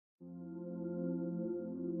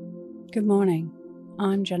Good morning.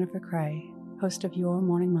 I'm Jennifer Cray, host of Your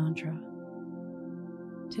Morning Mantra.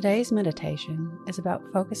 Today's meditation is about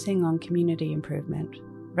focusing on community improvement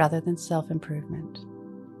rather than self-improvement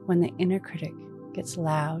when the inner critic gets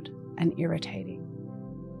loud and irritating.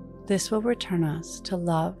 This will return us to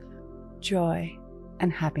love, joy,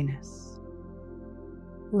 and happiness.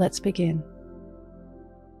 Let's begin.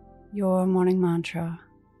 Your morning mantra.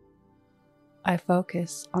 I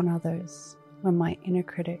focus on others when my inner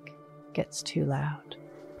critic gets too loud.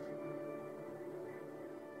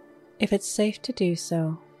 If it's safe to do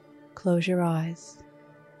so, close your eyes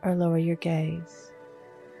or lower your gaze.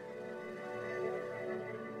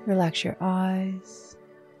 Relax your eyes,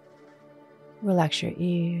 relax your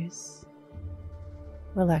ears,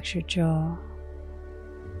 relax your jaw.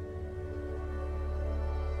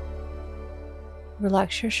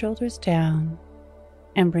 Relax your shoulders down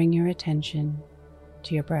and bring your attention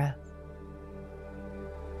to your breath.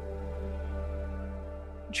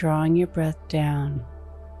 Drawing your breath down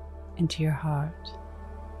into your heart.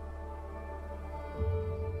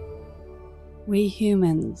 We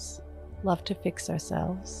humans love to fix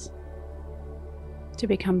ourselves, to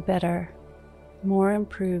become better, more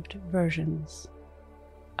improved versions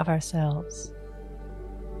of ourselves.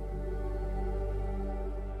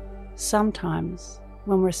 Sometimes,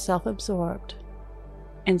 when we're self-absorbed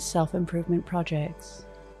in self-improvement projects,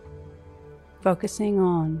 focusing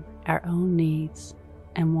on our own needs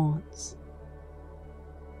and wants,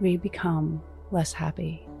 we become less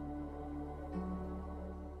happy,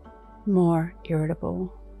 more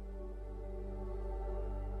irritable,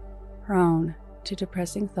 prone to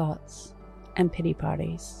depressing thoughts and pity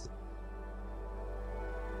parties.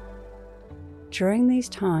 During these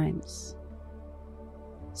times,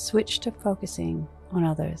 switch to focusing on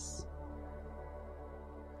others,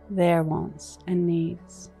 their wants and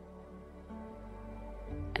needs,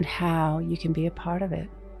 and how you can be a part of it.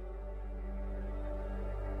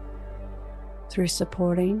 Through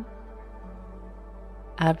supporting,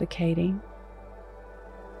 advocating,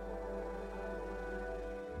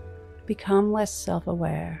 become less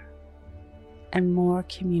self-aware and more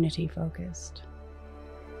community-focused.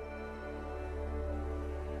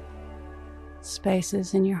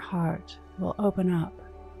 Spaces in your heart will open up,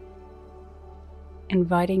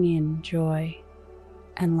 inviting in joy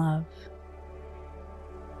and love,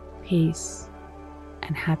 peace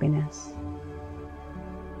and happiness.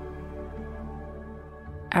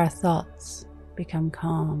 Our thoughts become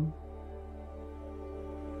calm,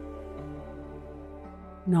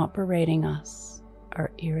 not berating us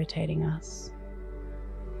or irritating us.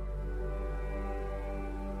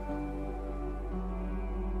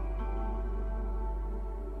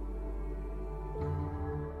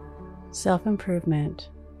 Self-improvement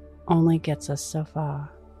only gets us so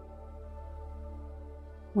far.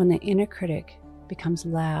 When the inner critic becomes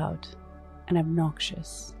loud and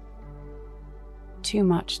obnoxious, too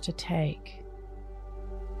much to take,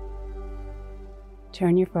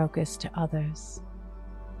 turn your focus to others.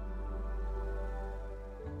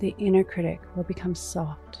 The inner critic will become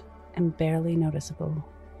soft and barely noticeable,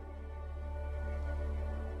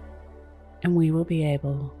 and we will be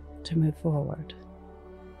able to move forward.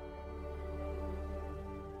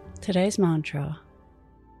 Today's mantra: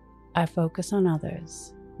 I focus on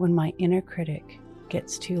others when my inner critic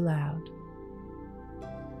gets too loud.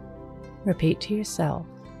 Repeat to yourself,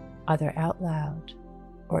 either out loud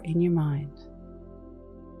or in your mind.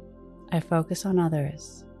 I focus on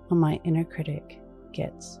others when my inner critic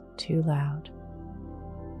gets too loud.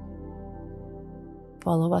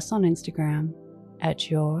 Follow us on Instagram at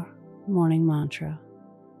Your Morning Mantra.